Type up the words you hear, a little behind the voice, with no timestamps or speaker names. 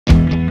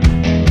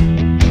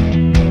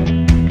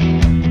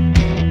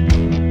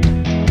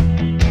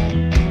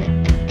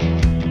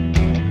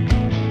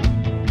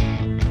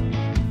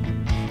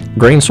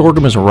Grain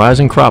sorghum is a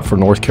rising crop for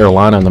North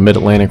Carolina and the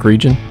Mid-Atlantic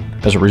region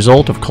as a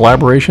result of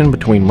collaboration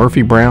between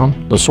Murphy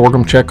Brown, the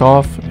Sorghum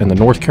Checkoff, and the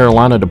North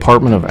Carolina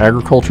Department of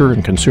Agriculture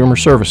and Consumer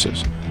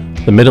Services.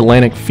 The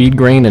Mid-Atlantic Feed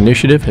Grain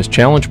Initiative has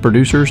challenged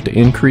producers to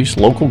increase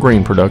local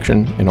grain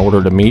production in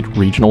order to meet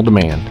regional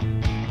demand.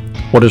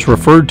 What is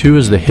referred to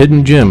as the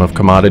hidden gem of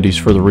commodities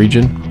for the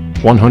region,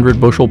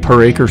 100 bushel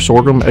per acre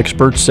sorghum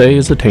experts say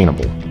is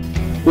attainable.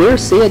 We're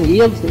seeing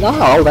yields not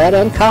all that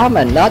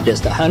uncommon, not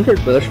just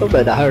 100 bushel,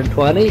 but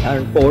 120,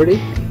 140,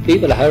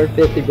 even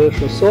 150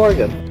 bushel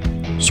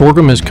sorghum.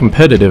 Sorghum is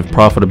competitive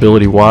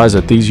profitability-wise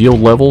at these yield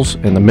levels,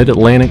 and the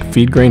Mid-Atlantic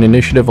Feed Grain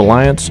Initiative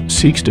Alliance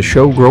seeks to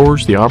show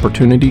growers the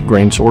opportunity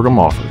grain sorghum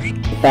offers.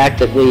 The fact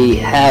that we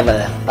have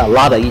a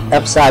lot of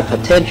upside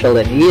potential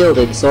in yield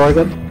in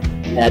sorghum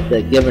at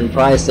the given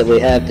price that we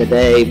have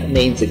today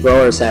means that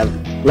growers have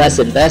less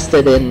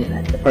invested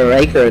in per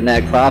acre in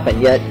that crop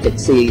and yet can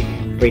see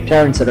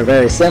returns that are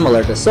very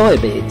similar to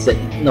soybeans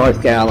in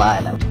North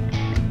Carolina.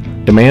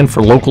 Demand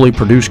for locally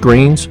produced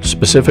grains,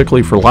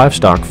 specifically for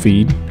livestock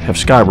feed, have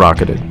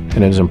skyrocketed,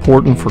 and it is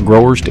important for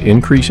growers to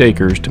increase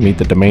acres to meet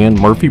the demand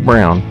Murphy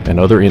Brown and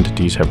other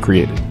entities have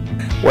created.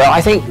 Well, I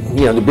think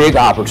the big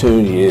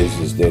opportunity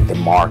is that the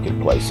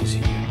marketplace is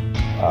here.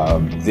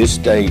 This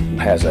state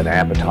has an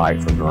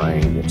appetite for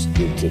grain. It's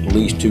at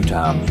least 2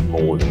 times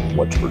more than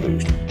what's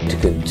produced. To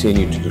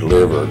continue to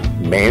deliver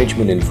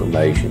management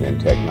information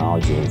and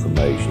technology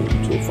information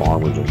to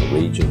farmers in the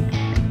region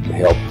to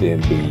help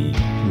them be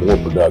more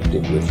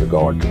productive with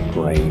regard to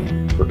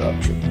grain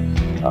production.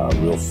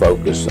 Real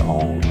focus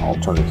on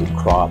alternative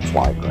crops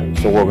like grain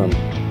sorghum,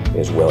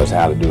 as well as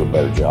how to do a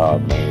better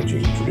job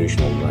managing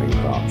traditional grain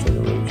crops in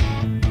the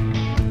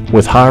region.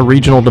 With high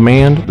regional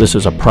demand, this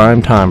is a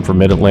prime time for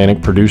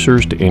Mid-Atlantic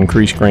producers to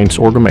increase grain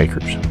sorghum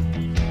acres.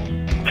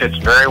 Fits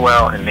very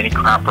well in many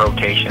crop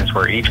rotations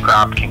where each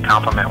crop can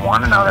complement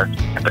one another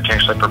and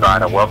potentially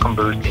provide a welcome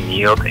boost in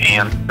yield,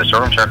 and the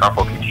Sorghum Checkoff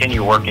will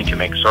continue working to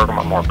make sorghum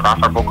a more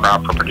profitable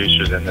crop for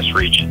producers in this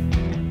region.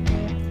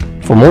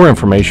 For more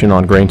information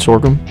on grain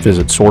sorghum,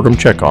 visit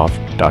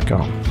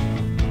sorghumcheckoff.com.